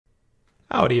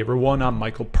Howdy everyone, I'm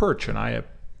Michael Perch and I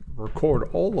record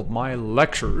all of my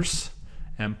lectures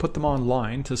and put them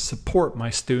online to support my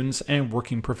students and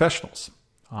working professionals.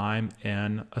 I'm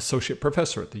an associate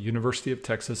professor at the University of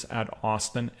Texas at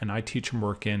Austin and I teach and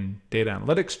work in data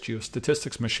analytics,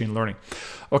 geostatistics, machine learning.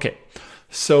 Okay,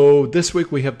 so this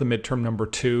week we have the midterm number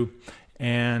 2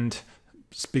 and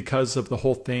it's because of the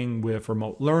whole thing with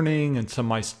remote learning and some of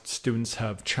my students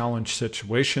have challenged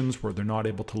situations where they're not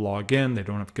able to log in, they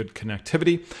don't have good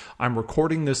connectivity. I'm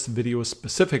recording this video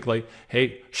specifically.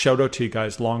 Hey, shout out to you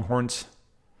guys, Longhorns.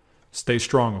 Stay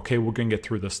strong, okay? We're gonna get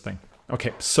through this thing.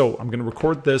 Okay, so I'm gonna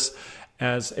record this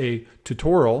as a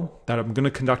tutorial that I'm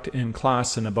gonna conduct in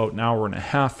class in about an hour and a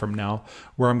half from now,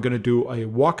 where I'm gonna do a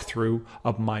walkthrough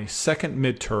of my second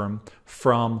midterm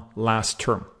from last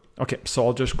term. Okay, so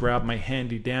I'll just grab my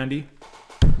handy dandy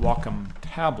Wacom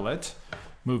tablet,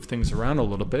 move things around a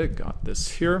little bit, got this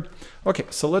here. Okay,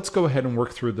 so let's go ahead and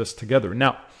work through this together.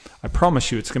 Now, I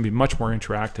promise you it's gonna be much more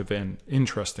interactive and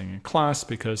interesting in class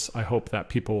because I hope that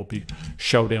people will be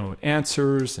shouting out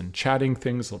answers and chatting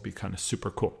things. It'll be kind of super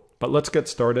cool. But let's get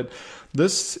started.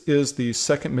 This is the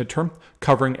second midterm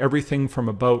covering everything from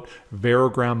about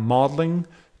variogram modeling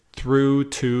through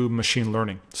to machine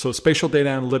learning. So spatial data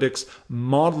analytics,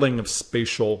 modeling of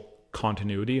spatial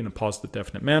continuity in a positive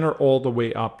definite manner, all the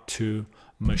way up to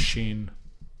machine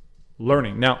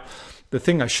learning. Now, the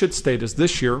thing I should state is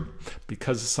this year,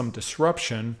 because of some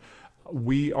disruption,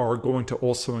 we are going to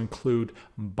also include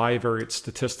bivariate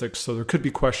statistics. So there could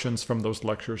be questions from those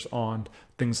lectures on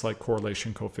things like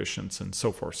correlation coefficients and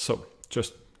so forth. So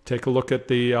just take a look at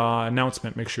the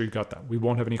announcement, make sure you got that. We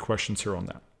won't have any questions here on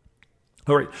that.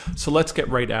 All right, so let's get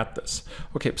right at this.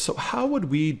 Okay, so how would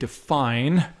we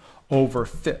define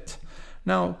overfit?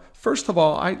 Now, first of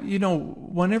all,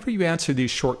 whenever you answer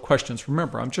these short questions,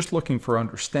 remember, I'm just looking for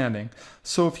understanding.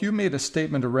 So if you made a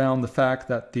statement around the fact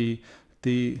that the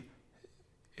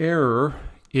error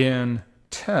in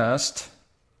test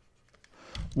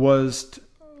was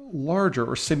larger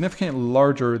or significantly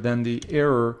larger than the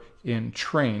error in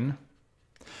train,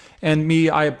 and me,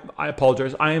 I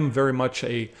apologize. I am very much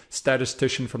a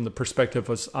statistician from the perspective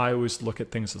as I always look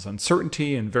at things as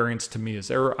uncertainty and variance to me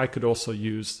as error. I could also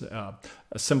use a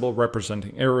symbol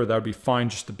representing error. That would be fine.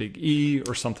 Just a big E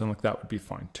or something like that would be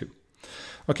fine too.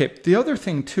 Okay, the other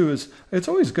thing too is it's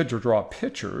always good to draw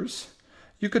pictures.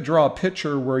 You could draw a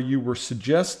picture where you were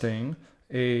suggesting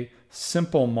a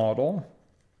simple model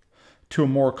to a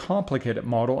more complicated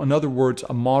model. In other words,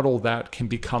 a model that can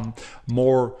become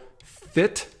more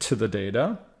fit to the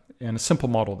data and a simple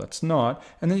model that's not.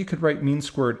 And then you could write mean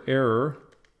squared error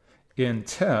in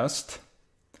test.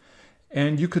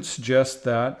 And you could suggest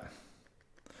that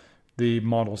the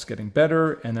model's getting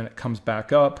better and then it comes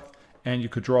back up. And you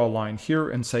could draw a line here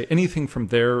and say anything from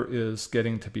there is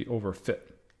getting to be overfit.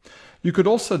 You could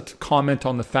also comment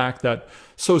on the fact that,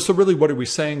 so really what are we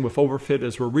saying with overfit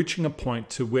is we're reaching a point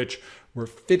to which we're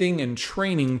fitting and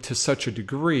training to such a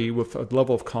degree with a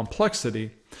level of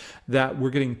complexity that we're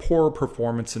getting poorer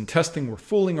performance in testing. We're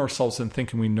fooling ourselves and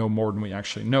thinking we know more than we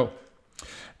actually know.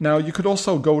 Now, you could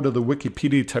also go to the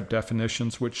Wikipedia type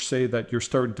definitions, which say that you're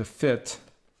starting to fit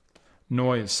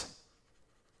noise.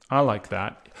 I like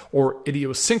that. Or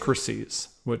idiosyncrasies,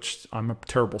 which I'm a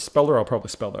terrible speller. I'll probably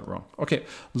spell that wrong. Okay,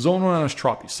 zonal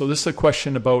anisotropy. So this is a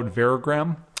question about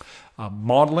variogram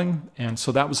modeling. And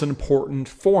so that was an important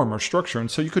form or structure. And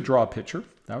so you could draw a picture.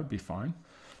 That would be fine.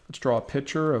 Let's draw a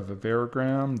picture of a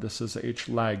variogram. This is H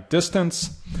lag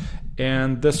distance.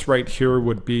 And this right here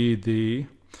would be the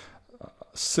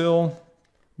sill.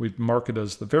 We'd mark it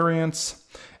as the variance.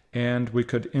 And we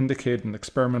could indicate an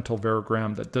experimental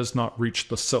variogram that does not reach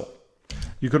the sill.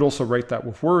 You could also write that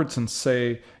with words and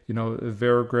say,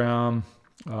 variogram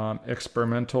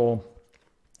experimental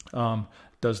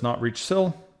does not reach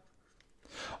sill.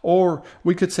 Or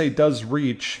we could say does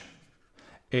reach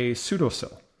a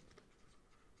pseudosill,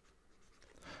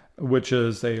 which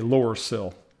is a lower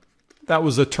sill. That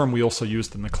was a term we also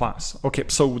used in the class. Okay,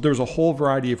 so there's a whole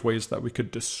variety of ways that we could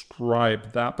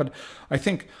describe that, but I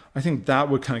think that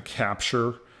would kind of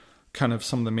capture kind of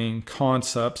some of the main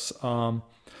concepts.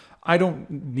 I don't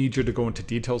need you to go into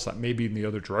details that maybe in the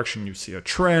other direction you see a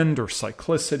trend or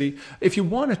cyclicity. If you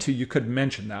wanted to, you could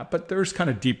mention that, but there's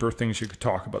kind of deeper things you could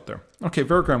talk about there. Okay,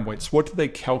 variogram weights, what do they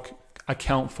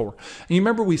account for? And you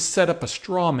remember we set up a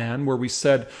straw man where we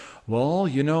said, well,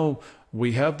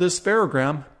 we have this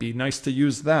variogram, be nice to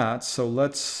use that. So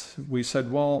we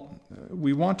said, well,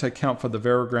 we want to account for the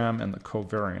variogram and the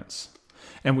covariance.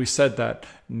 And we said that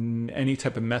any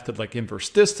type of method like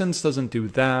inverse distance doesn't do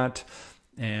that.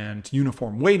 And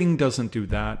uniform weighting doesn't do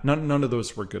that. None of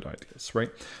those were good ideas,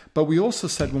 right? But we also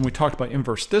said, when we talked about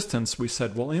inverse distance, we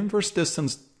said, well, inverse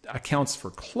distance accounts for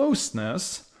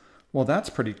closeness. Well, that's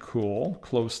pretty cool,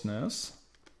 closeness,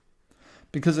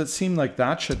 because it seemed like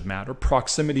that should matter.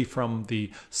 Proximity from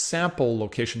the sample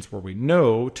locations where we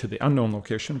know to the unknown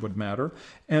location would matter.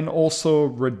 And also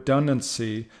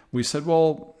redundancy. We said,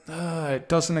 well, it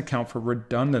doesn't account for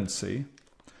redundancy.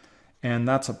 And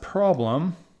that's a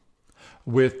problem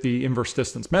with the inverse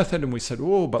distance method. And we said,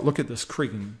 oh, but look at this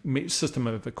Kriging system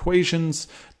of equations,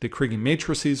 the Kriging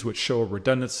matrices, which show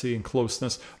redundancy and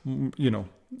closeness. You know,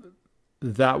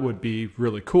 that would be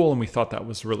really cool. And we thought that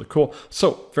was really cool.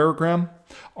 So variogram,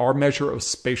 our measure of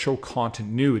spatial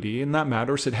continuity, and that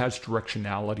matters. It has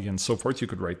directionality and so forth. You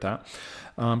could write that.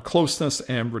 Closeness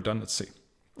and redundancy.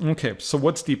 Okay, so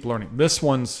what's deep learning? This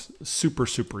one's super,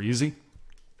 super easy.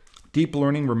 Deep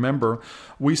learning, remember,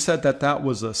 we said that that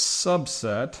was a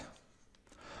subset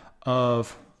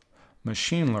of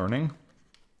machine learning.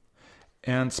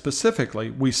 And specifically,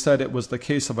 we said it was the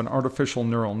case of an artificial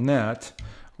neural net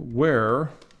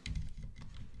where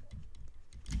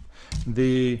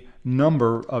the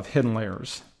number of hidden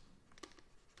layers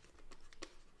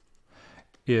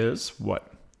is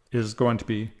what? Is going to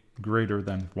be greater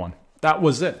than 1. That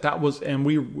was it. That was, and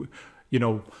we, you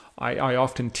know, I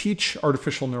often teach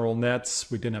artificial neural nets.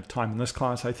 We didn't have time in this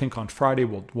class. I think on Friday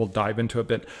we'll dive into a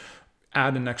bit.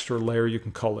 Add an extra layer, you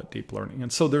can call it deep learning.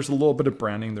 And so there's a little bit of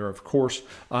branding there, of course.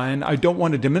 And I don't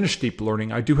want to diminish deep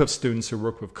learning. I do have students who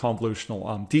work with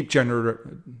convolutional,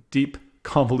 deep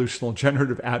convolutional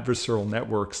generative adversarial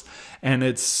networks, and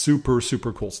it's super,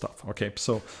 super cool stuff. Okay,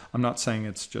 so I'm not saying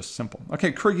it's just simple.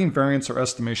 Okay, Kriging variance or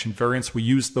estimation variance, we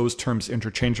use those terms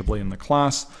interchangeably in the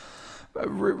class.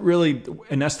 Really,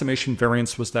 an estimation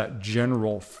variance was that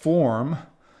general form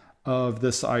of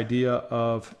this idea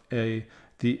of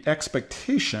the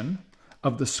expectation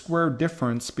of the square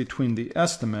difference between the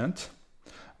estimate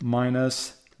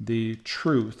minus the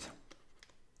truth,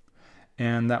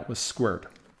 and that was squared.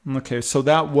 Okay, so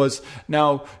that was,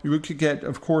 now you could get,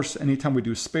 of course, anytime we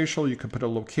do spatial, you could put a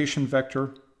location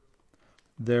vector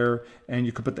there, and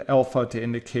you could put the alpha to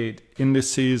indicate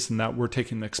indices, and that we're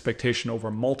taking the expectation over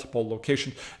multiple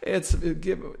locations.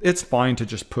 It's fine to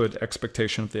just put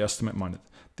expectation of the estimate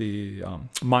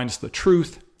minus the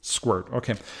truth squared.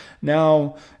 Okay,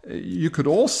 now you could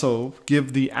also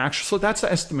give the actual, so that's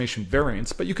the estimation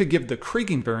variance, but you could give the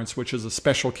Kriging variance, which is a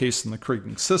special case in the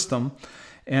Kriging system.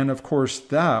 And of course,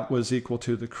 that was equal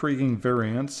to the Kriging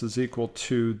variance is equal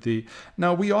to the,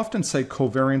 now we often say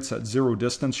covariance at 0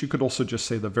 distance. You could also just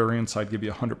say the variance, I'd give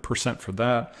you 100% for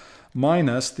that,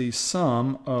 minus the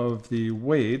sum of the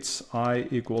weights, I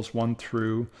equals 1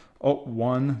 through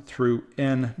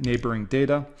n neighboring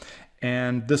data.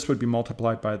 And this would be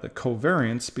multiplied by the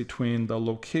covariance between the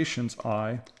locations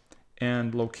I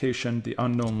and location, the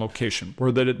unknown location,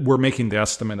 where we're making the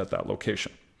estimate at that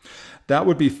location. That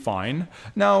would be fine.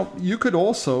 Now, you could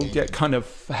also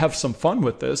have some fun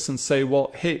with this and say,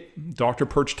 well, hey, Dr.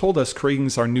 Perch told us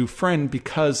Kriging's our new friend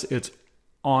because it's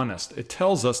honest. It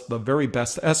tells us the very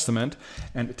best estimate,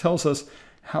 and it tells us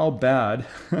how bad,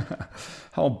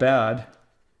 how bad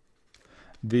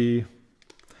the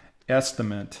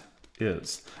estimate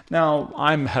is. Now,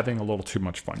 I'm having a little too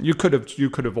much fun. You could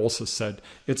have also said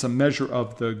it's a measure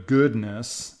of the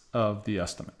goodness of the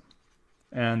estimate,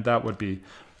 and that would be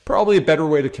probably a better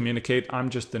way to communicate. I'm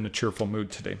just in a cheerful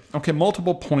mood today. Okay,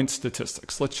 multiple point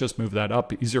statistics. Let's just move that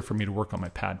up. Easier for me to work on my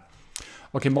pad.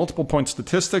 Okay, multiple point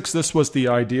statistics. This was the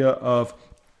idea of,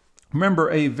 remember,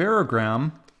 a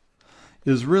variogram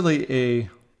is really a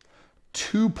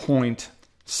 2-point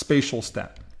spatial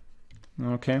stat.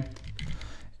 Okay,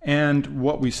 and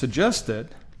what we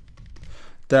suggested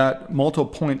that multiple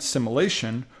point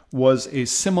simulation was a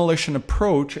simulation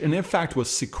approach, and in fact was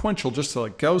sequential, just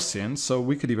like Gaussian. So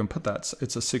we could even put that.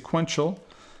 It's a sequential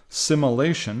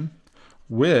simulation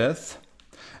with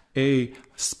a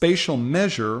spatial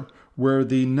measure where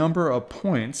the number of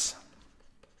points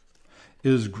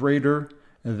is greater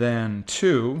than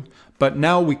 2. But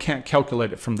now we can't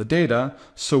calculate it from the data,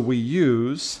 so we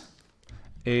use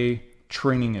a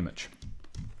training image.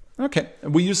 Okay,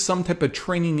 we use some type of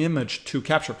training image to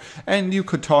capture. And you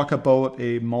could talk about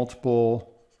a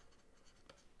multiple,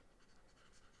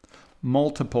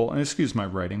 multiple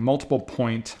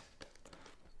point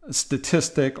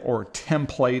statistic or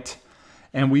template.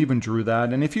 And we even drew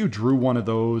that. And if you drew one of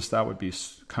those, that would be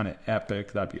kind of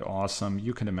epic. That'd be awesome.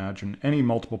 You can imagine any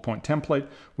multiple point template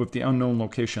with the unknown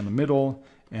location in the middle.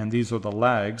 And these are the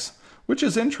lags, which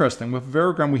is interesting. With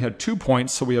Varogram, we had 2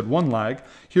 points, so we had 1 lag.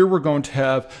 Here we're going to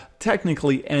have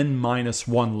technically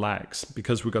n-1 lags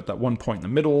because we got that 1 point in the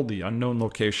middle, the unknown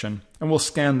location, and we'll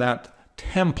scan that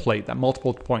template, that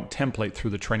multiple point template through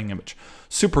the training image.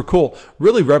 Super cool,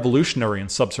 really revolutionary in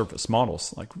subsurface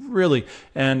models, like really.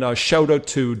 And shout out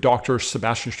to Dr.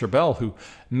 Sebastian Strabel, who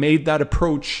made that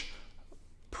approach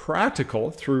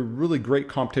practical through really great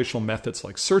computational methods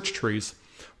like search trees,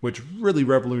 which really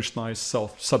revolutionized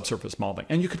subsurface modeling.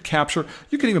 And you could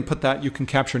even put that, you can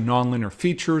capture nonlinear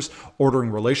features,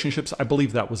 ordering relationships. I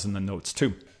believe that was in the notes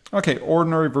too. Okay,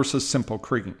 ordinary versus simple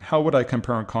kriging. How would I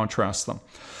compare and contrast them?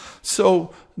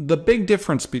 So the big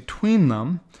difference between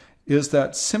them is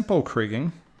that simple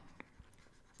kriging,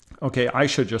 okay, I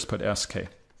should just put SK.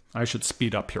 I should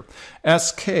speed up here.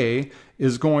 SK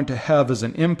is going to have as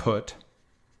an input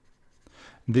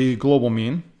the global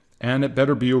mean, and it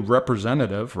better be a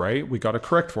representative, right? We got to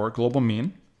correct for it, global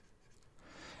mean.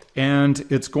 And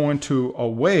it's going to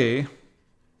away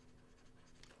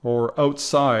or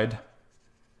outside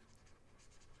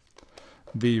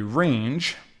the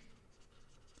range.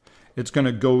 It's going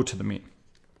to go to the mean.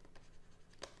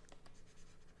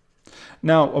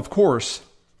 Now, of course,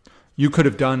 you could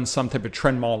have done some type of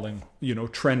trend modeling,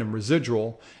 trend and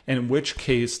residual, and in which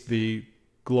case the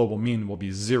global mean will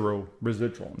be 0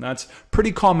 residual. And that's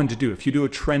pretty common to do. If you do a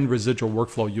trend residual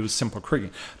workflow, use simple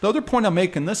kriging. The other point I'm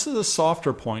making, this is a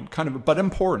softer point, but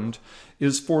important,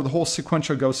 is for the whole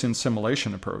sequential Gaussian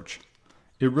simulation approach.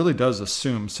 It really does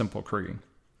assume simple kriging,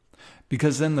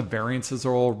 because then the variances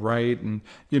are all right, and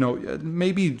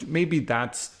maybe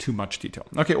that's too much detail.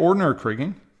 Okay, ordinary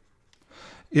kriging.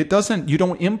 You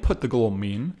don't input the global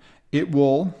mean. It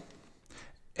will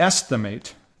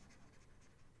estimate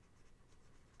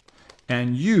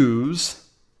and use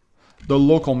the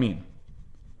local mean.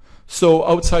 So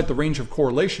outside the range of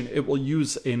correlation, it will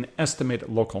use an estimated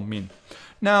local mean.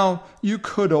 Now, you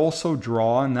could also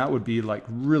draw, and that would be like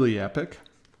really epic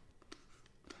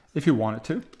if you wanted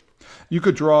to. You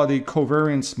could draw the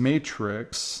covariance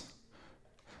matrix,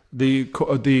 the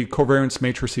covariance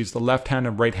matrices, the left-hand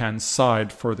and right-hand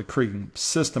side for the kriging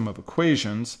system of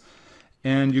equations,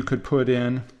 and you could put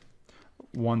in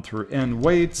 1 through n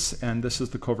weights, and this is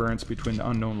the covariance between the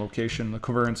unknown location, the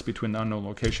covariance between the unknown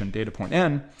location, data point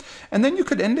n. And then you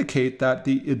could indicate that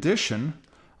the addition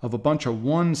of a bunch of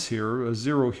 1s here, a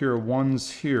 0 here,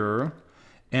 1s here,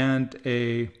 and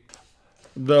the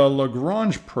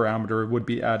Lagrange parameter would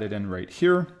be added in right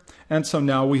here. And so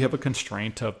now we have a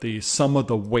constraint of the sum of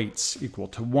the weights equal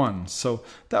to 1. So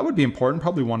that would be important.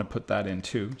 Probably want to put that in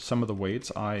too. Sum of the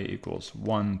weights, I equals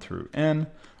 1 through n,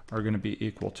 are going to be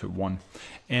equal to 1.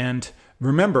 And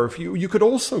remember, if you could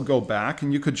also go back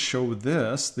and you could show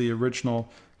this, the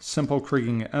original simple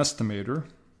kriging estimator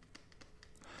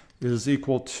is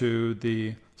equal to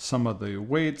the sum of the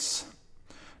weights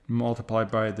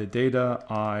multiplied by the data,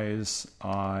 i's,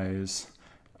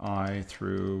 I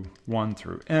through 1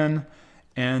 through n.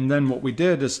 And then what we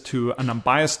did is to an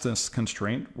unbiasedness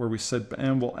constraint where we said,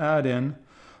 and we'll add in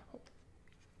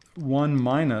 1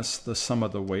 minus the sum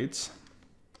of the weights,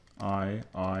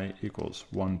 I equals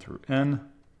 1 through n,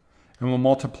 and we'll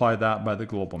multiply that by the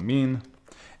global mean,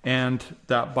 and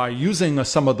that by using a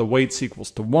sum of the weights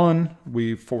equals to 1,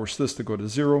 we force this to go to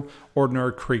 0.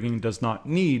 Ordinary kriging does not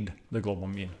need the global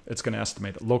mean. It's going to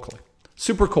estimate it locally.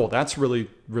 Super cool. That's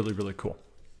really, really, really cool.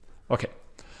 Okay,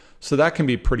 so that can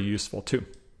be pretty useful too.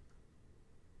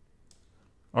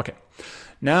 Okay,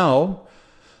 now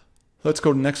let's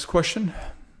go to the next question.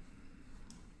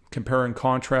 Compare and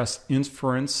contrast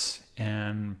inference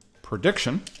and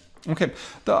prediction. Okay,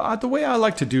 the way I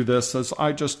like to do this is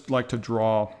I just like to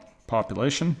draw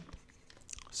population,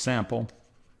 sample.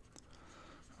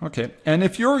 Okay, and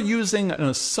if you're using an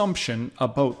assumption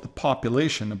about the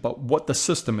population, about what the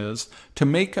system is, to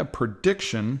make a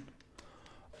prediction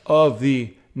of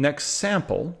the next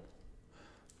sample,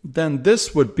 then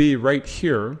this would be right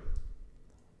here.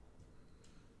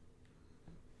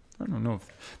 I don't know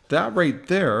if that right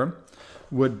there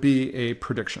would be a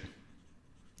prediction.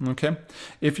 Okay,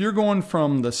 if you're going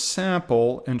from the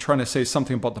sample and trying to say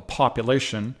something about the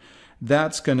population,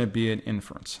 that's going to be an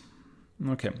inference.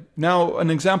 Okay, now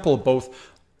an example of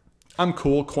both. I'm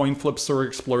cool, coin flips or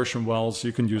exploration wells.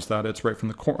 You can use that. It's right from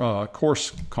the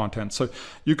course content. So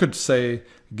you could say,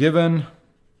 given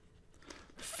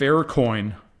fair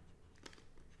coin,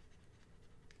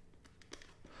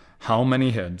 how many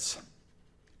heads?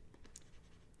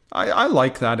 I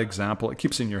like that example. It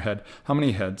keeps it in your head. How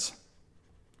many heads?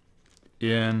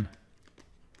 in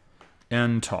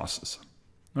n tosses.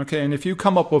 Okay, and if you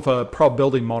come up with a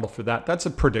probability model for that, that's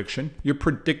a prediction. You're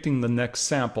predicting the next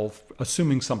sample,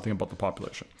 assuming something about the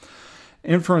population.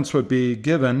 Inference would be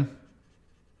given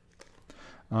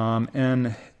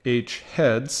nh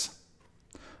heads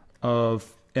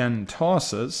of n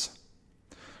tosses,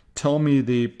 tell me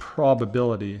the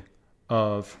probability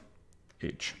of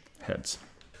h heads.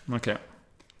 Okay,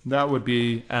 that would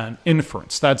be an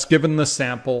inference. That's given the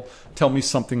sample, tell me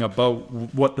something about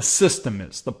what the system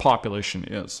is, the population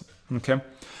is. Okay,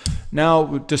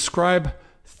 now describe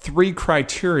 3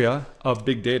 criteria of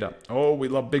big data. Oh, we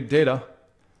love big data.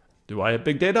 Do I have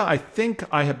big data? I think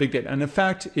I have big data. And in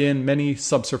fact, in many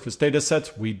subsurface data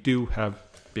sets, we do have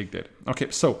big data.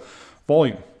 Okay, so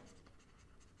volume.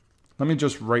 Let me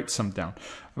just write some down.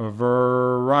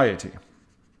 Variety.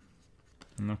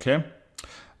 Okay.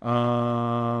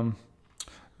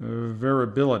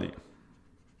 Variability.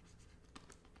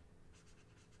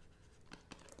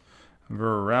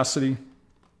 Veracity.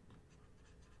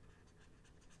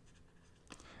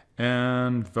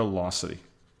 And velocity.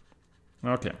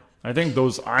 Okay. I think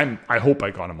those, I hope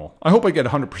I got them all. I hope I get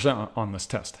 100% on this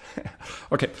test.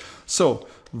 Okay, so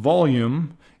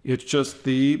volume, it's just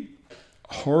the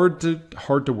hard to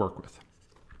work with.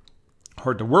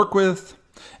 Hard to work with,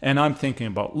 and I'm thinking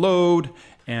about load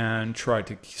and try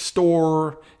to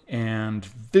store and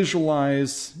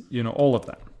visualize, you know, all of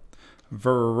that.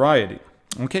 Variety.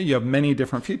 Okay, you have many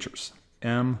different features.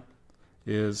 M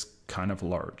is kind of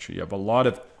large. You have a lot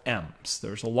of M's.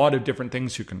 There's a lot of different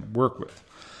things you can work with.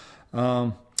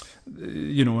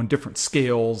 You know, in different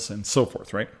scales and so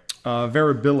forth, right?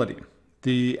 Variability.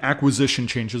 The acquisition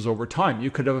changes over time. You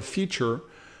could have a feature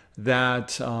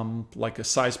that, like a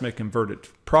seismic inverted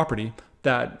property,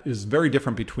 that is very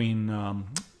different between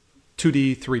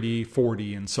 2D, 3D,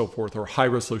 4D, and so forth, or high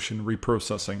resolution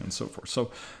reprocessing and so forth. So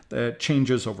that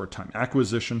changes over time.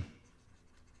 Acquisition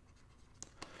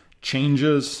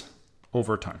changes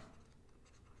over time.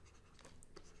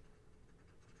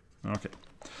 Okay.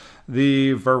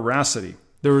 The veracity.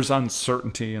 There is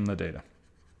uncertainty in the data.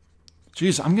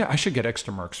 Geez, I should get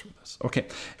extra marks for this. Okay.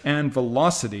 And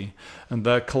velocity. And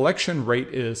the collection rate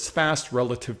is fast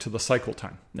relative to the cycle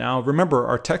time. Now, remember,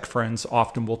 our tech friends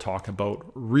often will talk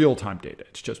about real-time data.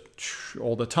 It's just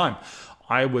all the time.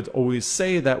 I would always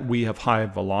say that we have high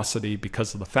velocity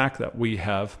because of the fact that we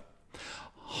have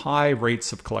high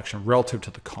rates of collection relative to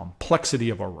the complexity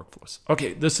of our workflows.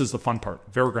 Okay, this is the fun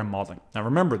part, variogram modeling. Now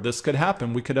remember, this could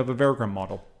happen. We could have a variogram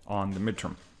model on the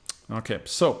midterm. Okay,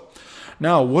 so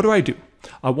now what do?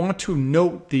 I want to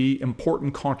note the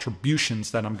important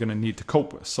contributions that I'm going to need to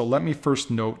cope with. So let me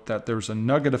first note that there's a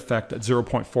nugget effect at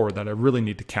 0.4 that I really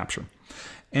need to capture.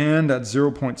 And at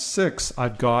 0.6,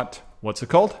 I've got, what's it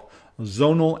called?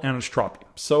 Zonal anisotropy.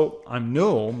 So I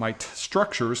know my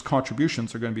structures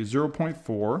contributions are going to be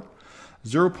 0.4,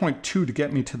 0.2 to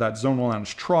get me to that zonal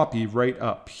anisotropy right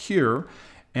up here,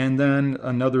 and then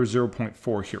another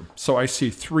 0.4 here. So I see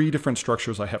 3 different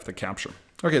structures I have to capture.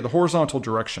 Okay, the horizontal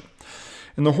direction.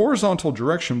 In the horizontal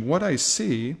direction, what I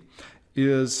see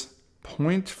is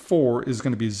 0.4 is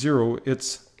going to be 0.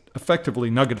 It's effectively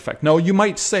nugget effect. Now, you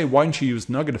might say, why didn't you use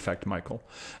nugget effect, Michael?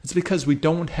 It's because we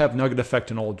don't have nugget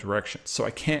effect in all directions, so I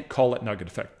can't call it nugget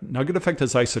effect. Nugget effect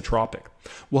is isotropic.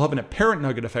 We'll have an apparent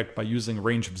nugget effect by using a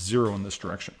range of 0 in this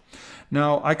direction.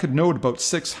 Now, I could note about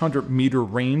 600 meter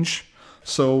range.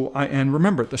 So, and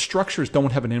remember, the structures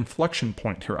don't have an inflection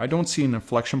point here. I don't see an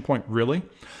inflection point really.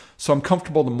 So I'm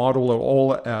comfortable to model it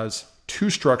all as 2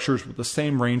 structures with the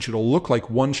same range. It'll look like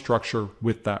 1 structure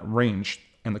with that range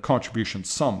and the contribution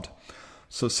summed.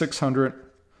 So 600,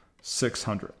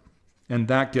 600. And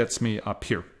that gets me up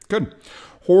here. Good.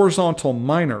 Horizontal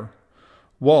minor.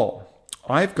 Well,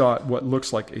 I've got what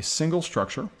looks like a single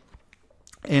structure.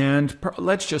 And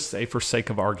let's just say, for sake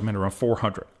of argument, around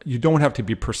 400. You don't have to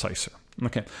be precise here.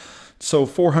 Okay. So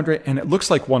 400, and it looks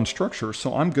like 1 structure.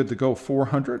 So I'm good to go.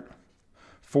 400,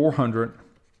 400,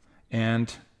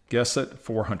 and guess it,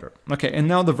 400. Okay. And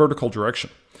now the vertical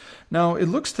direction. Now, it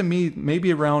looks to me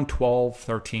maybe around 12,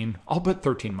 13. I'll put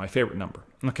 13, my favorite number.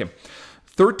 Okay.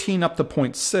 13 up to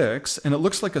 0.6, and it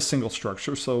looks like a single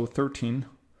structure. So 13,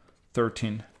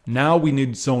 13. Now we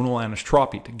need zonal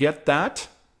anisotropy. To get that,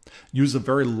 use a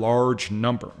very large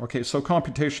number. Okay, so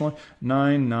computationally,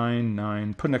 9, 9,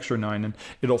 9, put an extra 9 in,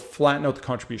 it'll flatten out the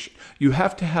contribution. You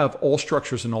have to have all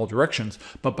structures in all directions,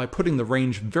 but by putting the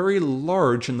range very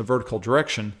large in the vertical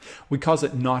direction, we cause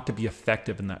it not to be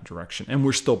effective in that direction, and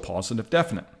we're still positive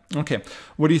definite. Okay,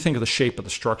 what do you think of the shape of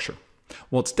the structure?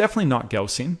 Well, it's definitely not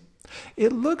Gaussian.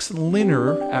 It looks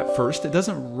linear at first. It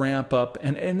doesn't ramp up,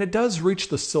 and it does reach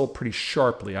the sill pretty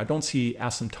sharply. I don't see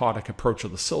asymptotic approach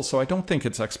of the sill, so I don't think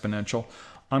it's exponential.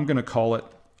 I'm going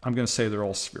to say they're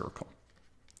all spherical.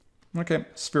 Okay,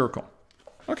 spherical.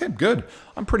 Okay, good.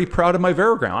 I'm pretty proud of my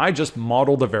variogram. I just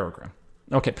modeled a variogram.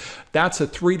 Okay, that's a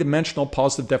three-dimensional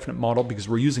positive definite model because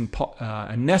we're using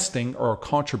a nesting or a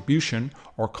contribution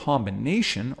or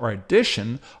combination or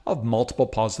addition of multiple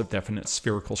positive definite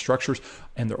spherical structures,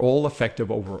 and they're all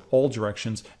effective over all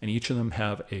directions, and each of them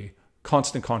have a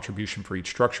constant contribution for each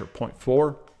structure,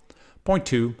 0.4,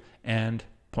 0.2, and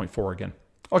 0.4 again.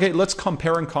 Okay, let's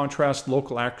compare and contrast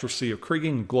local accuracy of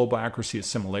kriging and global accuracy of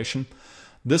simulation.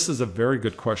 This is a very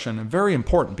good question and very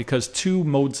important because two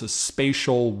modes of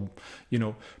spatial,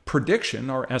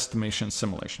 prediction are estimation and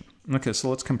simulation. Okay, so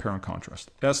let's compare and contrast.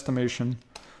 Estimation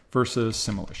versus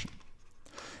simulation.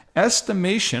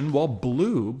 Estimation, well,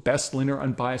 blue, best linear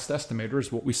unbiased estimator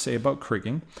is what we say about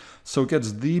kriging. So it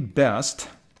gets the best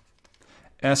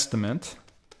estimate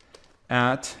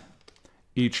at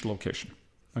each location.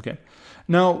 Okay.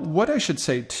 Now, what I should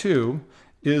say too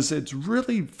is it's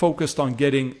really focused on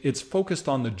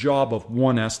the job of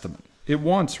one estimate. It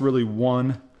wants really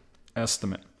one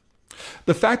estimate.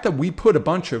 The fact that we put a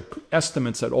bunch of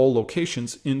estimates at all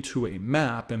locations into a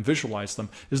map and visualize them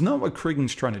is not what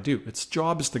kriging's trying to do. Its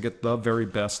job is to get the very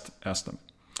best estimate.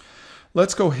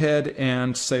 Let's go ahead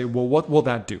and say, well, what will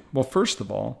that do? Well, first of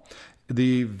all,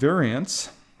 the variance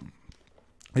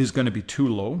is going to be too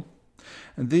low.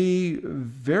 The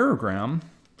variogram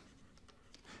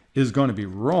is going to be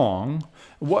wrong.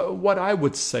 What I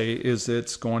would say is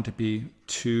it's going to be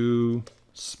too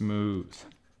smooth.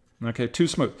 Okay, too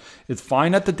smooth. It's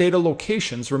fine at the data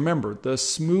locations. Remember, the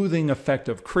smoothing effect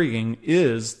of kriging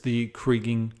is the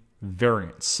kriging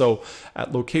variance. So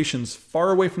at locations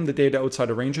far away from the data outside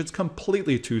of range, it's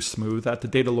completely too smooth. At the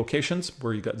data locations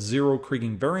where you got zero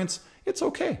kriging variance, it's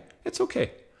okay. It's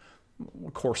okay.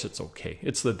 Of course it's okay.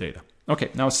 It's the data.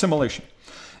 Okay, now simulation.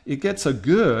 It gets a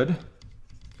good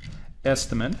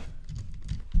estimate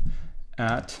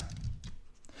at,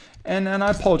 and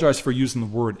I apologize for using the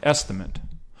word estimate,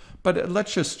 but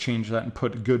let's just change that and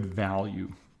put good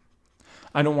value.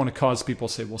 I don't want to cause people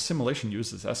to say, well, simulation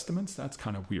uses estimates. That's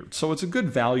kind of weird. So it's a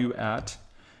good value at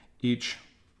each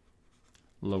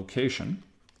location.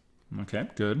 Okay,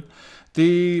 good.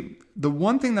 The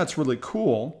one thing that's really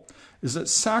cool is it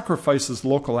sacrifices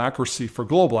local accuracy for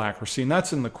global accuracy, and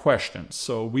that's in the question,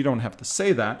 so we don't have to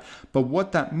say that. But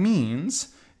what that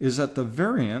means is that the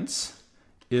variance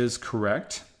is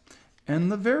correct,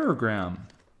 and the variogram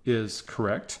is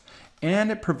correct,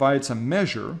 and it provides a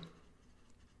measure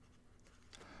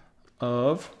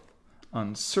of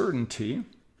uncertainty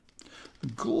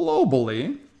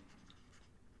globally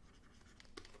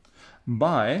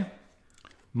by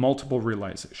multiple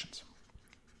realizations.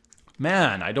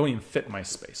 Man, I don't even fit my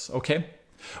space, okay?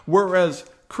 Whereas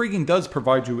kriging does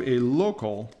provide you a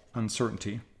local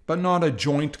uncertainty, but not a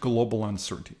joint global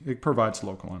uncertainty. It provides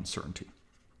local uncertainty.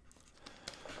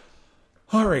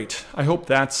 All right, I hope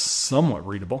that's somewhat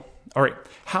readable. All right,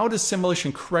 how does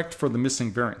simulation correct for the missing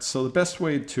variance? So the best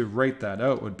way to write that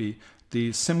out would be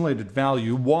the simulated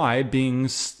value, y, being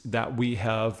that we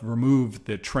have removed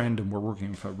the trend and we're working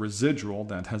with a residual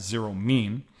that has zero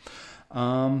mean,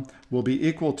 will be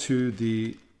equal to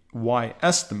the y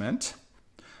estimate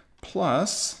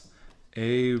plus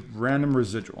a random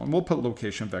residual. And we'll put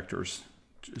location vectors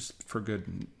just for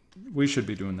good. We should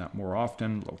be doing that more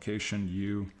often. Location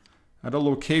u at a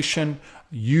location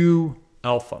u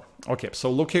alpha. Okay,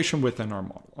 so location within our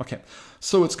model. Okay,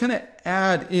 so it's going to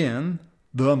add in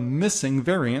the missing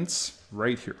variance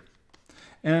right here.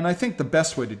 And I think the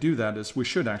best way to do that is we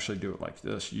should actually do it like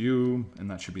this, u, and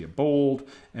that should be a bold,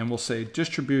 and we'll say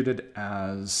distributed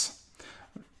as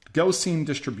Gaussian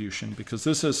distribution, because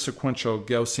this is sequential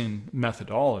Gaussian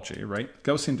methodology, right?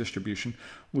 Gaussian distribution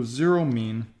with zero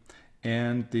mean,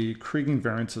 and the kriging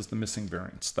variance is the missing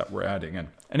variance that we're adding in.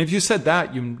 And if you said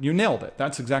that, you nailed it.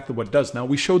 That's exactly what it does. Now,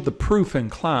 we showed the proof in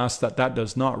class that that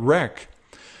does not wreck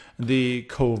the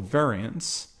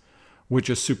covariance, which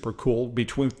is super cool,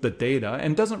 between the data,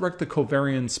 and doesn't wreck the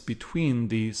covariance between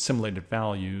the simulated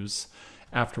values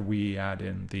after we add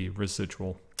in the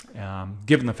residual,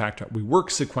 given the fact that we work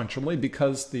sequentially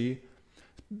because the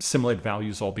simulated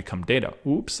values all become data.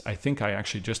 Oops, I think I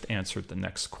actually just answered the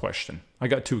next question. I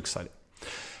got too excited.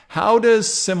 How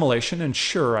does simulation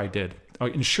ensure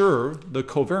ensure the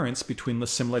covariance between the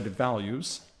simulated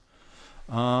values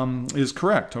is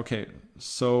correct? Okay,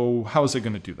 so how is it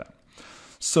going to do that?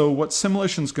 So what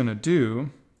simulation is going to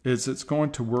do is it's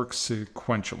going to work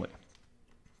sequentially.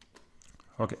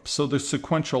 Okay, so the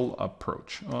sequential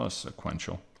approach. Oh,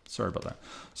 sequential. Sorry about that.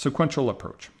 Sequential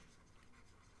approach.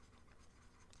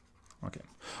 Okay.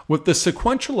 With the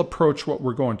sequential approach, what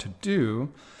we're going to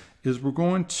do is we're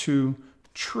going to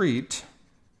treat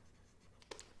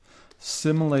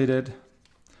simulated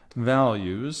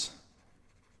values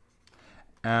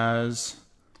as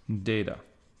data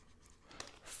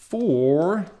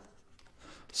for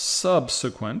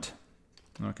subsequent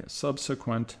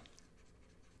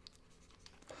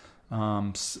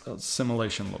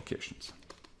simulation locations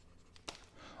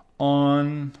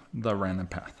on the random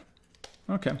path.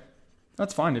 Okay,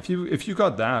 that's fine. If you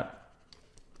got that,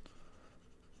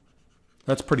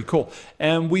 that's pretty cool.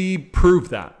 And we prove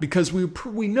that because we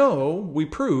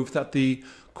prove that the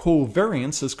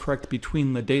covariance is correct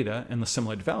between the data and the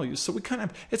simulated values. So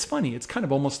it's funny, it's kind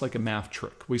of almost like a math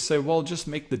trick. We say, well, just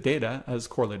make the data as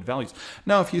correlated values.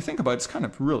 Now, if you think about it, it's kind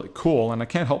of really cool, and I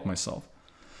can't help myself,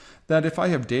 that if I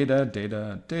have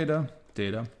data,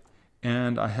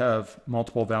 and I have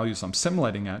multiple values I'm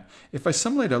simulating at, if I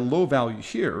simulate a low value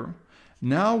here,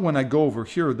 now when I go over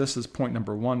here, this is point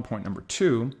number 1, point number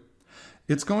 2,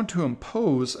 it's going to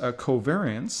impose a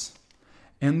covariance,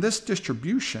 and this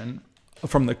distribution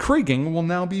from the kriging will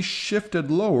now be shifted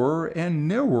lower and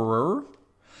narrower,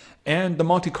 and the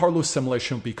Monte Carlo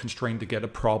simulation will be constrained to get a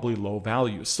probably low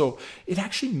value. So it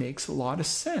actually makes a lot of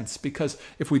sense, because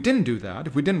if we didn't do that,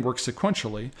 if we didn't work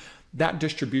sequentially, that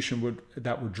distribution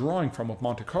that we're drawing from of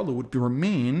Monte Carlo would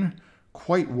remain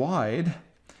quite wide,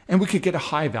 and we could get a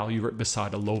high value right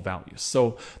beside a low value.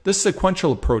 So this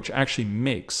sequential approach actually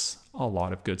makes a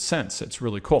lot of good sense. It's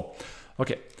really cool.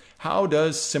 Okay. How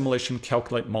does simulation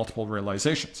calculate multiple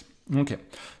realizations? Okay,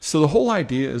 so the whole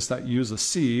idea is that you use a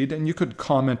seed, and you could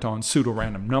comment on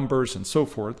pseudo-random numbers and so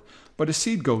forth, but a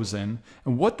seed goes in,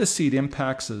 and what the seed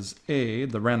impacts is A,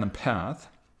 the random path.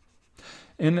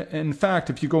 And in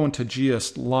fact, if you go into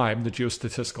GSLib, the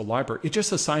geostatistical library, it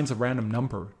just assigns a random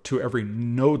number to every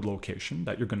node location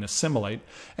that you're going to simulate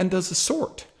and does a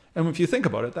sort. And if you think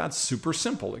about it, that's super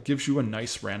simple. It gives you a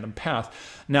nice random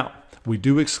path. Now, we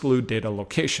do exclude data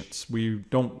locations. We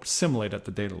don't simulate at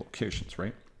the data locations,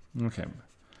 right? Okay.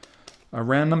 A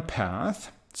random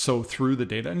path, so through the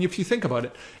data. And if you think about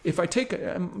it, if I take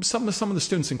some of the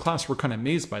students in class were kind of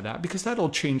amazed by that, because that'll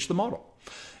change the model.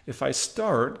 If I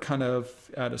start kind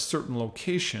of at a certain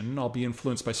location, I'll be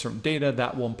influenced by certain data.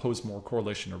 That will impose more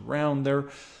correlation around there.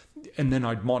 And then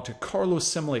I'd Monte Carlo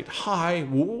simulate high.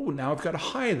 Whoa, now I've got a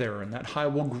high there, and that high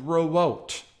will grow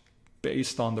out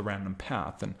based on the random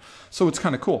path. And so it's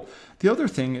kind of cool. The other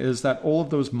thing is that all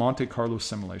of those Monte Carlo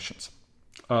simulations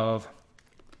of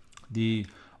the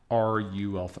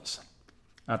RU alphas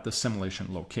at the simulation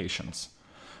locations,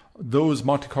 those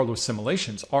Monte Carlo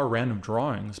simulations are random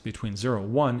drawings between 0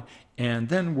 and 1, and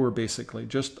then we're basically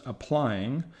just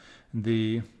applying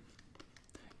the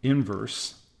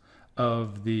inverse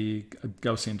of the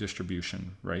Gaussian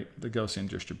distribution, right? The Gaussian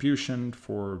distribution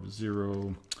for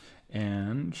 0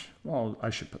 and, well, I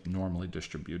should put normally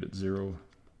distributed, 0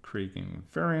 kriging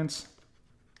variance,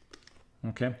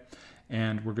 okay?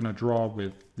 And we're going to draw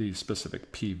with the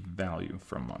specific p-value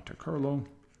from Monte Carlo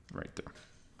right there.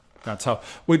 That's how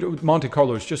Monte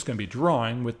Carlo is just going to be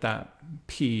drawing with that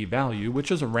p-value, which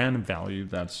is a random value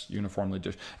that's uniformly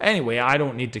distributed. Anyway, I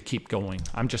don't need to keep going.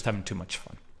 I'm just having too much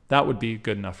fun. That would be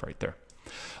good enough right there.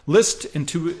 List and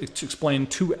to explain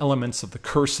 2 elements of the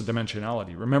curse of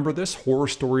dimensionality. Remember this? Horror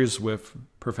stories with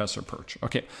Professor Perch.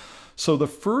 Okay, so the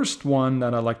first one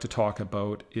that I like to talk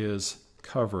about is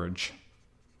coverage.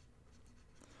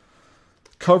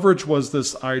 Coverage was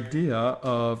this idea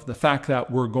of the fact that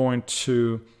we're going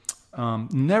to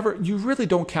you really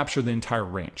don't capture the entire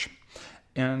range.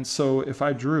 And so if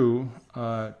I drew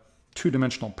a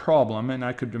 2-dimensional problem, and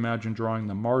I could imagine drawing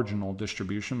the marginal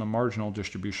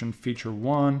distribution, feature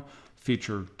 1,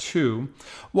 feature 2.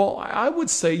 Well, I would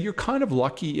say you're kind of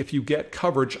lucky if you get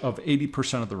coverage of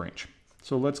 80% of the range.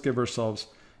 So let's give ourselves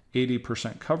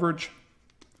 80% coverage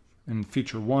in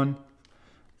feature 1,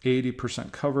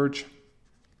 80% coverage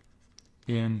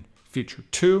in feature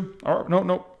 2, or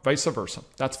no, vice versa.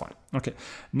 That's fine. Okay,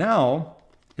 now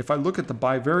if I look at the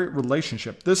bivariate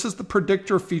relationship, this is the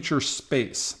predictor feature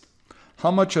space.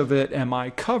 How much of it am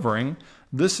I covering?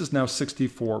 This is now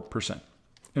 64%.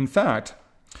 In fact,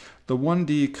 the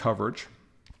 1D coverage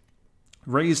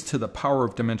raised to the power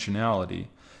of dimensionality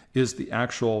is the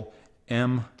actual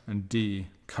MD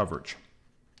coverage.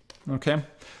 Okay?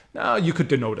 Now you could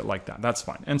denote it like that. That's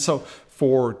fine. And so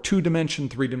for 2 dimension,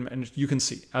 3 dimension, you can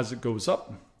see as it goes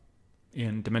up,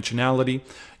 in dimensionality,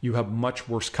 you have much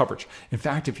worse coverage. In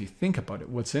fact, if you think about it,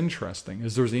 what's interesting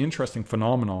is there's the interesting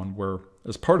phenomenon where,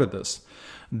 as part of this,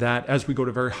 that as we go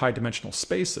to very high dimensional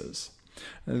spaces,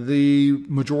 the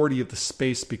majority of the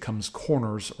space becomes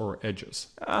corners or edges.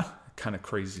 Kind of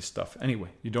crazy stuff. Anyway,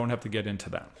 you don't have to get into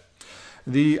that.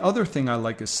 The other thing I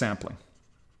like is sampling.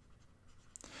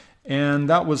 And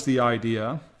that was the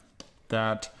idea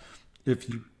that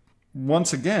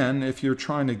once again, if you're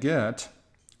trying to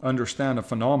understand a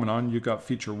phenomenon, you got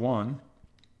feature 1,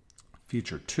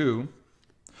 feature 2.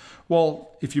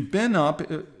 Well, if you bin up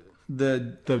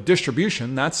the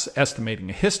distribution, that's estimating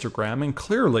a histogram, and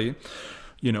clearly,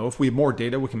 if we have more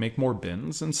data, we can make more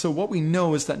bins. And so what we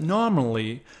know is that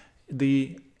nominally,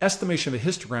 the estimation of a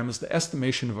histogram is the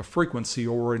estimation of a frequency,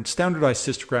 or in standardized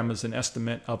histogram is an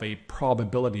estimate of a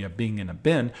probability of being in a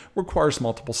bin, requires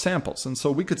multiple samples. And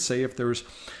so we could say if there's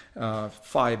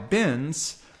 5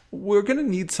 bins, we're going to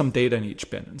need some data in each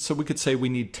bin. And so we could say we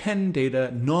need 10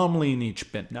 data nominally in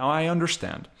each bin. Now I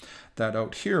understand that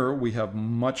out here we have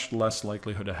much less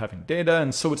likelihood of having data,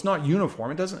 and so it's not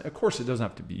uniform. Of course it doesn't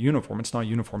have to be uniform. It's not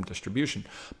uniform distribution.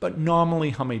 But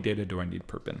nominally, how many data do I need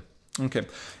per bin? Okay,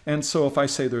 and so if I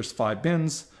say there's 5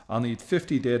 bins, I'll need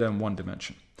 50 data in one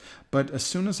dimension. But as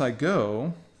soon as I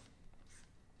go,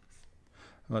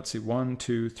 let's see, 1,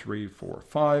 2, 3, 4,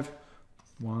 5.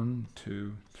 1,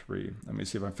 2, 3. Let me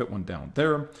see if I fit one down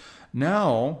there.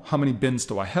 Now, how many bins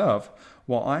do I have?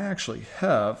 Well, I actually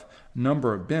have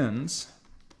number of bins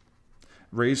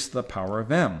raised to the power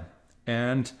of m,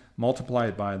 and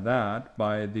multiplied by that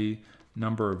by the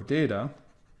number of data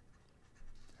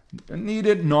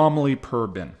needed nominally per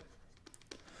bin.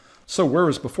 So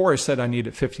whereas before I said I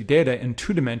needed 50 data in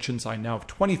 2 dimensions, I now have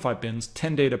 25 bins,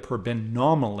 10 data per bin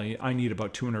nominally. I need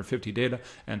about 250 data,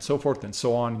 and so forth and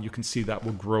so on. You can see that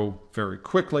will grow very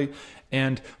quickly.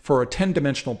 And for a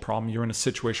 10-dimensional problem, you're in a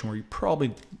situation where you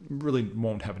probably really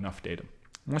won't have enough data.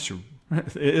 Unless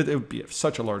it would be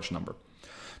such a large number,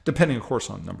 depending, of course,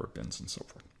 on number of bins and so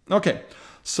forth. Okay,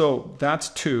 so that's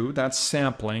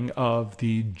sampling of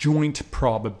the joint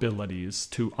probabilities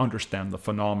to understand the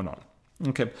phenomenon.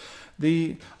 Okay,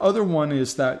 the other one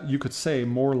is that you could say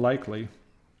more likely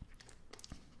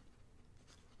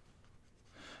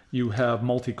you have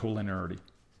multicollinearity.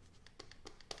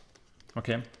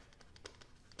 Okay,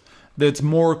 it's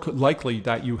more likely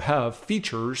that you have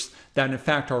features that in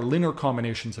fact are linear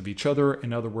combinations of each other.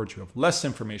 In other words, you have less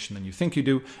information than you think you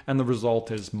do, and the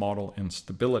result is model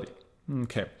instability.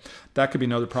 Okay, that could be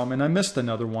another problem. And I missed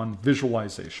another one,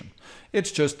 visualization.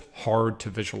 It's just hard to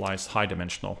visualize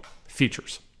high-dimensional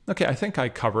features. Okay, I think I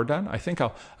covered that. I think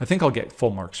I'll get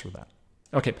full marks for that.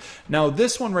 Okay, now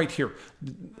this one right here,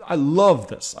 I love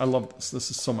this. I love this.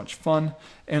 This is so much fun.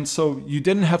 And so you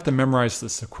didn't have to memorize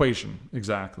this equation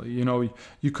exactly.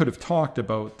 You could have talked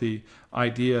about the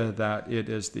idea that it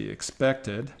is the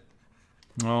expected.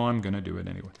 Oh, I'm going to do it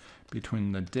anyway.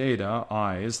 Between the data,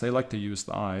 i's, they like to use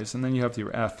the i's, and then you have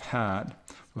your f hat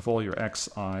with all your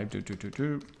xi,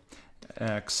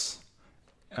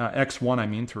 x1 I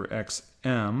mean through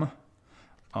xm,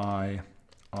 I.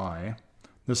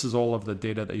 This is all of the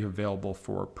data that you have available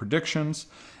for predictions.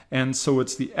 And so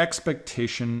it's the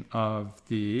expectation of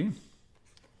the,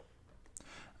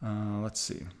 let's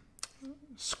see,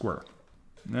 square.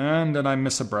 And then I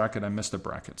miss a bracket, I missed a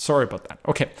bracket. Sorry about that.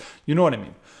 Okay, you know what I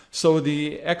mean. So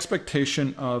the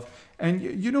expectation of, and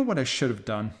you know what I should have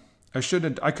done? I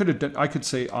could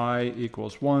say I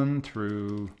equals 1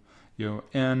 through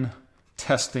n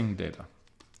testing data.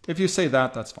 If you say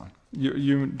that, that's fine.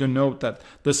 You denote that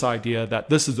this idea that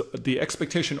this is the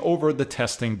expectation over the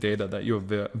testing data that you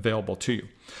have available to you.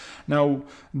 Now,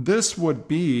 this would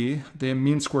be the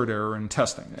mean squared error in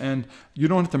testing. And you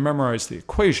don't have to memorize the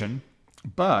equation,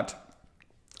 but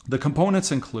the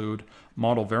components include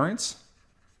model variance,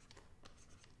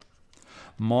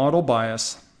 model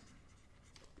bias,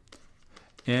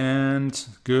 and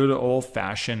good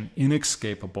old-fashioned,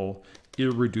 inescapable,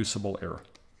 irreducible error.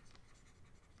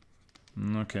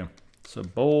 Okay, so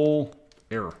bool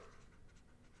error.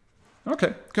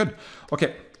 Okay, good.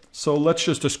 Okay, so let's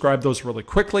just describe those really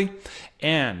quickly.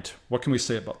 And what can we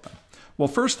say about them? Well,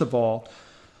 first of all,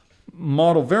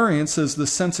 model variance is the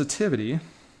sensitivity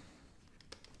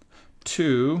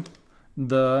to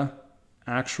the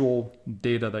actual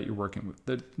data that you're working with,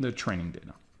 the training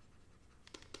data.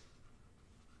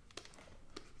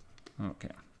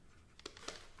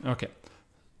 Okay.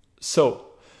 So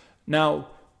now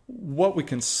what we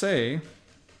can say,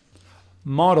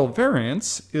 model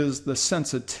variance is the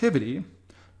sensitivity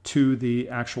to the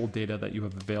actual data that you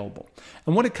have available.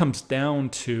 And what it comes down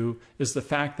to is the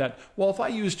fact that, well, if I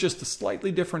use just a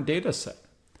slightly different data set,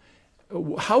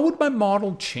 how would my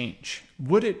model change?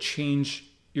 Would it change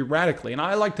erratically? And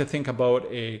I like to think about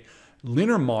a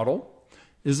linear model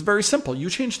is very simple. You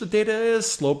change the data,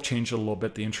 slope change it a little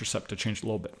bit, the intercept to change a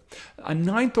little bit. A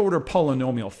ninth order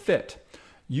polynomial fit,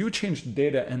 you change the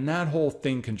data and that whole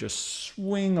thing can just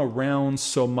swing around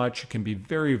so much. It can be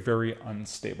very, very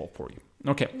unstable for you.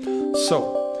 Okay,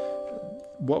 so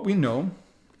what we know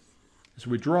is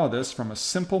we draw this from a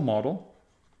simple model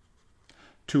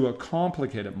to a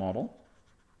complicated model,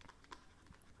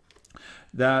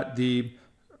 that the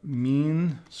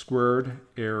mean squared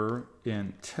error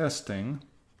in testing,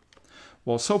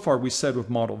 well, so far we said with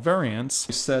model variance,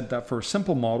 we said that for a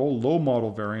simple model, low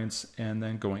model variance and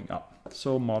then going up.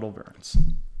 So model variance.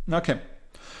 Okay.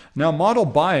 Now model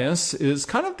bias is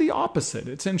kind of the opposite.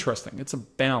 It's interesting. It's a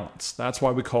balance. That's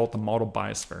why we call it the model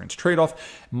bias variance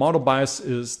trade-off. Model bias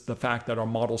is the fact that our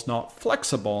model's not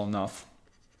flexible enough.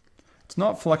 It's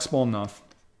not flexible enough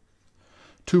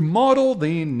to model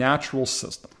the natural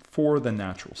system, for the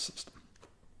natural system,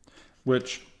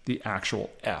 which the actual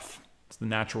F. It's the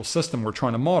natural system we're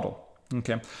trying to model.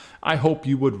 Okay, I hope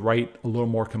you would write a little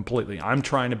more completely. I'm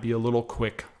trying to be a little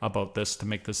quick about this to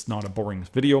make this not a boring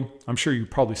video. I'm sure you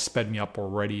probably sped me up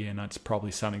already and it's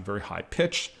probably sounding very high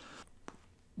pitched,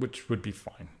 which would be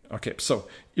fine. Okay, so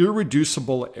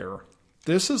irreducible error.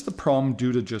 This is the problem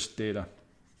due to just data.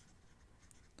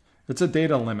 It's a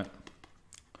data limit.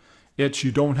 It's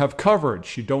you don't have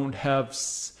coverage. You don't have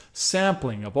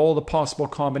sampling of all the possible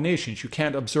combinations. You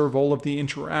can't observe all of the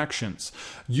interactions.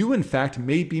 You, in fact,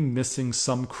 may be missing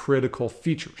some critical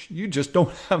features. You just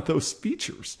don't have those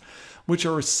features, which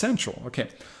are essential. Okay,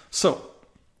 so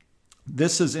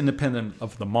this is independent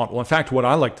of the model. In fact, what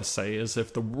I like to say is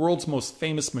if the world's most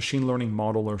famous machine learning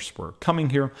modelers were coming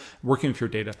here, working with your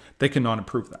data, they cannot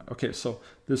improve that. Okay, so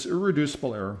this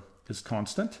irreducible error is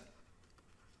constant.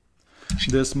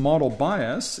 This model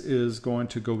bias is going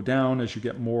to go down as you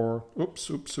get more, oops.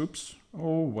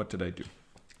 Oh, what did I do?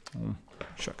 Oh,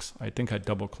 shucks, I think I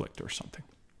double clicked or something.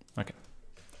 Okay.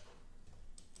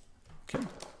 Okay.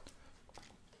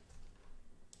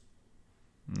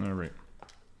 All right.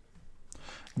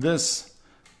 This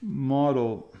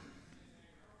model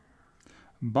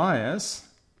bias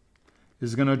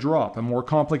is going to drop. A more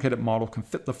complicated model can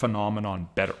fit the phenomenon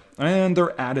better. And they're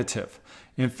additive.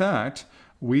 In fact,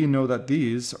 we know that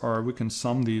these are, we can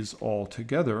sum these all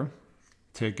together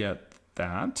to get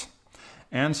that.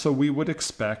 And so we would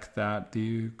expect that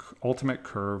the ultimate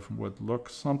curve would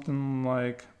look something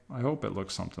like, I hope it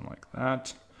looks something like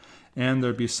that. And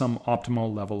there'd be some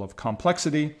optimal level of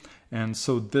complexity. And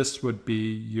so this would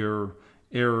be your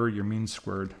error, your mean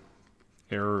squared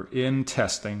error in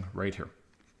testing right here.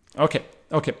 Okay.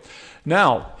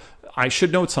 Now, I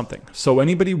should note something. So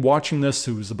anybody watching this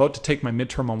who's about to take my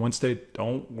midterm on Wednesday,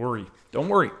 don't worry.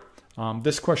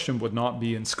 This question would not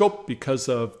be in scope because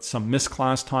of some missed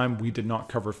class time. We did not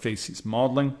cover facies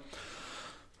modeling.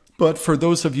 But for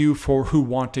those of you who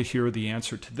want to hear the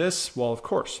answer to this, well, of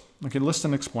course. Okay, list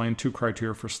and explain 2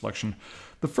 criteria for selection.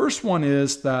 The first one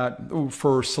is that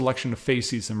for selection of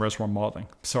facies in reservoir modeling.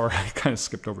 Sorry, I kind of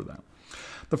skipped over that.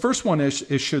 The first one is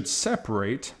it should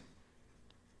separate.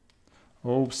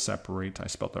 I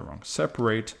spelled that wrong.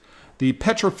 Separate the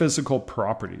petrophysical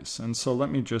properties. And so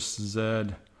let me just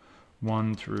Z1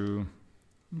 through,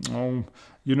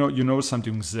 you notice I'm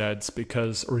doing Zs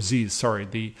because, or Zs, sorry.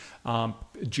 The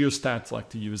geostats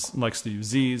likes to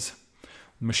use Zs.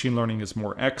 Machine learning is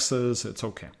more Xs. It's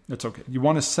okay. You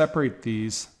want to separate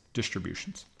these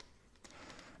distributions.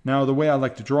 Now, the way I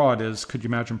like to draw it is, could you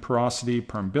imagine porosity,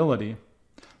 permeability?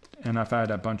 And if I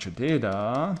had a bunch of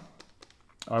data,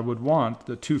 I would want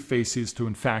the 2 facies to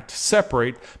in fact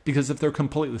separate, because if they're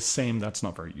completely the same, that's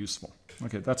not very useful.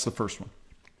 Okay, that's the first one.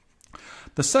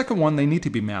 The second one, they need to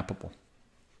be mappable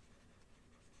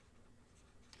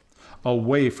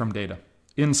away from data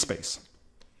in space.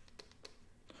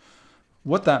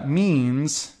 What that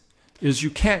means is you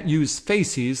can't use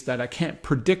facies that I can't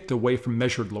predict away from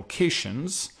measured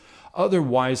locations.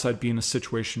 Otherwise, I'd be in a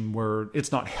situation where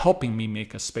it's not helping me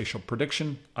make a spatial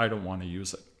prediction. I don't want to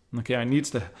use it. Okay, it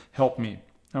needs to help me.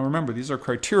 Now remember, these are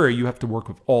criteria. You have to work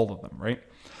with all of them, right?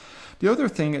 The other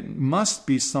thing, it must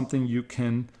be something you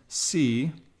can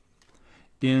see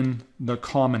in the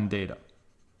common data.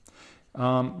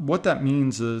 What that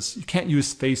means is you can't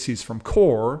use facies from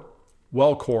core,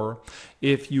 well core,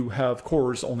 if you have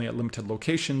cores only at limited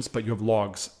locations, but you have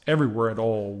logs everywhere at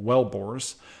all well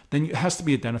bores, then it has to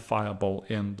be identifiable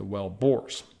in the well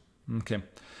bores. Okay.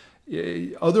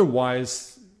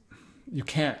 Otherwise, you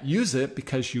can't use it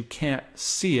because you can't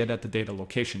see it at the data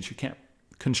locations. You can't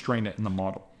constrain it in the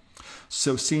model.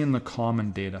 So see in the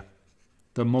common data,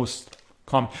 the most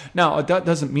common. Now, that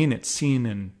doesn't mean it's seen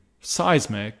in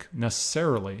seismic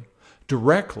necessarily,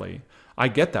 directly. I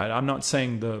get that. I'm not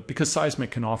saying because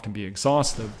seismic can often be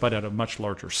exhaustive, but at a much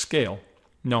larger scale.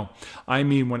 No, I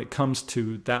mean when it comes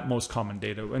to that most common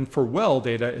data. And for well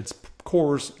data, it's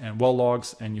cores and well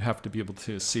logs, and you have to be able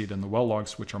to see it in the well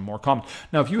logs, which are more common.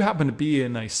 Now, if you happen to be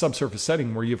in a subsurface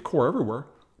setting where you have core everywhere,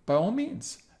 by all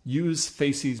means, use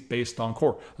facies based on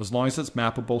core, as long as it's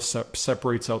mappable,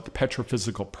 separates out the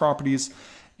petrophysical properties.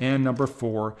 And number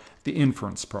 4, the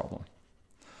inference problem.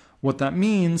 What that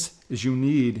means is you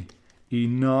need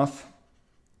enough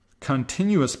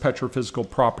continuous petrophysical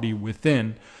property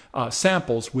within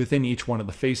samples within each one of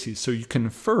the facies. So you can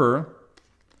infer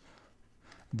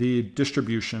the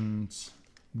distributions,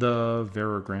 the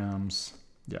varograms.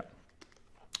 Yeah.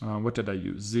 What did I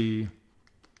use? Z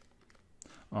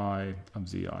I of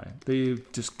Zi. They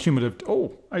just cumulative.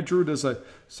 Oh, I drew it as a,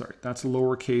 sorry, that's a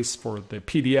lowercase for the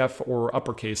PDF or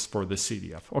uppercase for the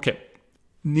CDF. Okay.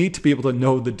 Need to be able to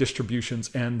know the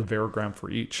distributions and the varogram for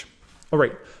each. All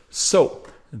right. So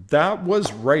that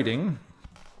was writing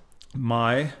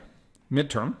my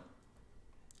midterm.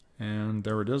 And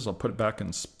there it is. I'll put it back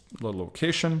in the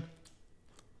location.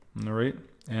 All right.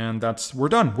 And we're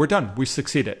done. We're done. We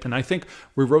succeeded. And I think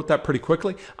we wrote that pretty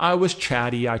quickly. I was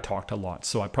chatty. I talked a lot,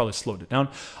 so I probably slowed it down.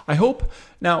 I hope,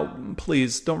 now,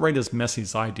 please don't write as messy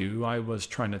as I do. I was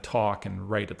trying to talk and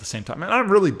write at the same time. And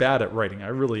I'm really bad at writing. I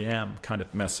really am kind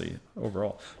of messy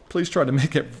overall. Please try to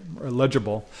make it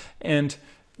legible. And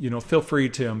feel free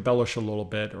to embellish a little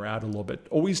bit or add a little bit.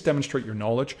 Always demonstrate your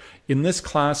knowledge. In this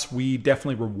class, we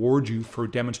definitely reward you for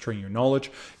demonstrating your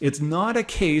knowledge. It's not a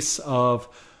case of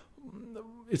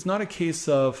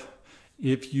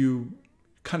if you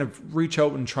kind of reach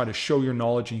out and try to show your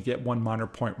knowledge and you get one minor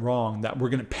point wrong, that we're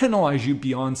going to penalize you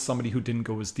beyond somebody who didn't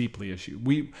go as deeply as you.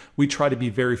 We try to be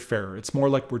very fair. It's more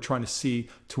like we're trying to see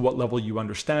to what level you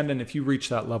understand, and if you reach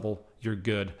that level, you're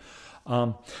good.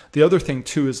 The other thing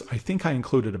too is I think I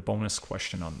included a bonus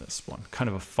question on this one, kind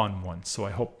of a fun one. So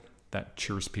I hope that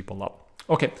cheers people up.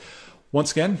 Okay.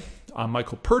 Once again, I'm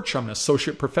Michael Perch. I'm an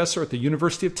associate professor at the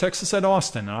University of Texas at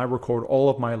Austin, and I record all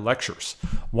of my lectures.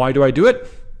 Why do I do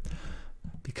it?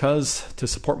 Because to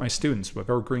support my students with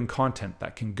evergreen content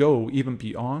that can go even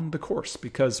beyond the course.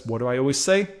 Because what do I always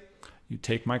say? You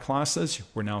take my classes,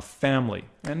 we're now family.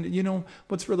 And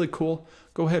what's really cool?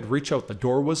 Go ahead, reach out. The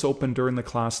door was open during the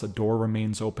class. The door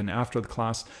remains open after the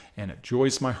class. And it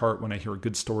joys my heart when I hear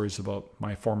good stories about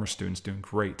my former students doing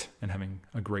great and having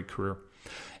a great career.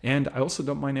 And I also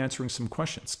don't mind answering some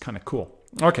questions. Kind of cool.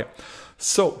 Okay,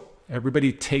 so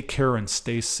everybody take care and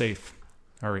stay safe.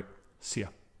 All right, see ya.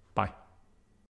 Bye.